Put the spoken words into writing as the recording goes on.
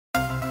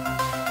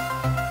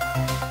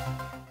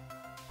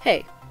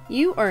Hey,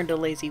 you earned a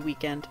lazy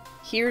weekend.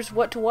 Here's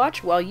what to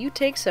watch while you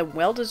take some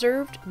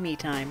well-deserved me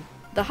time.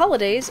 The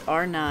holidays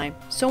are nigh,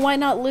 so why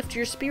not lift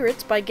your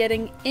spirits by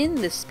getting in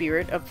the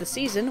spirit of the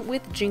season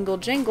with Jingle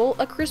Jangle,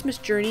 A Christmas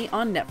Journey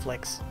on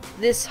Netflix.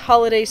 This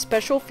holiday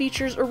special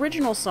features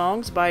original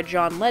songs by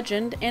John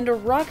Legend and a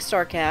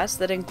rockstar cast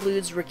that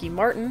includes Ricky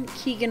Martin,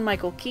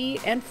 Keegan-Michael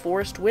Key, and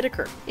Forest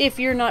Whitaker. If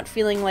you're not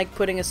feeling like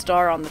putting a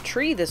star on the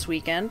tree this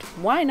weekend,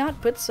 why not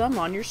put some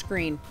on your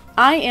screen?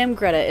 I Am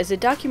Greta is a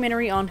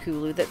documentary on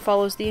Hulu that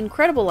follows the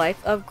incredible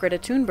life of Greta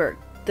Thunberg,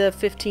 the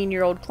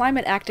 15-year-old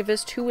climate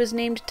activist who was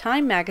named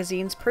Time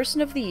Magazine's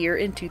Person of the Year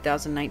in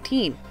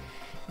 2019.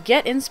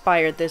 Get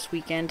inspired this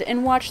weekend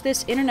and watch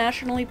this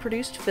internationally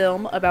produced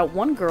film about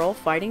one girl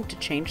fighting to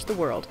change the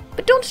world.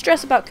 But don't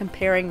stress about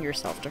comparing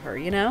yourself to her,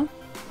 you know?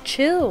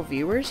 Chill,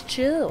 viewers,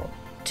 chill.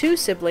 Two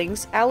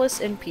siblings,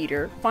 Alice and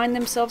Peter, find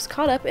themselves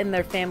caught up in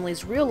their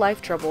family's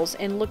real-life troubles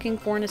and looking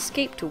for an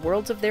escape to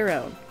worlds of their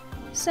own.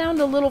 Sound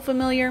a little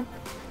familiar?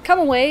 Come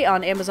Away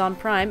on Amazon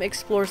Prime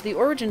explores the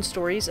origin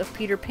stories of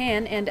Peter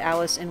Pan and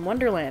Alice in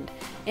Wonderland,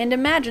 and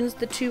imagines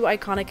the two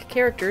iconic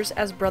characters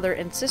as brother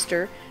and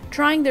sister,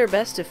 trying their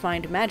best to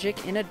find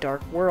magic in a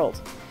dark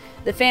world.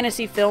 The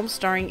fantasy film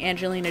starring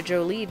Angelina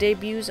Jolie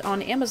debuts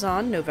on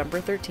Amazon November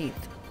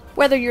 13th.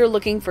 Whether you're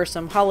looking for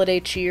some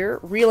holiday cheer,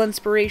 real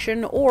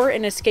inspiration, or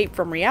an escape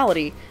from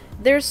reality,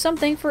 there's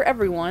something for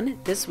everyone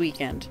this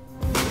weekend.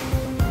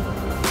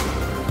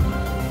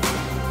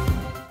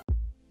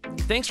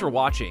 Thanks for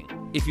watching.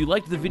 If you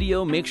liked the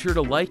video, make sure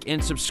to like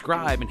and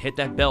subscribe and hit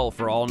that bell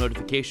for all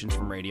notifications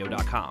from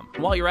radio.com.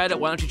 While you're at it,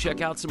 why don't you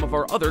check out some of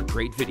our other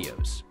great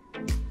videos.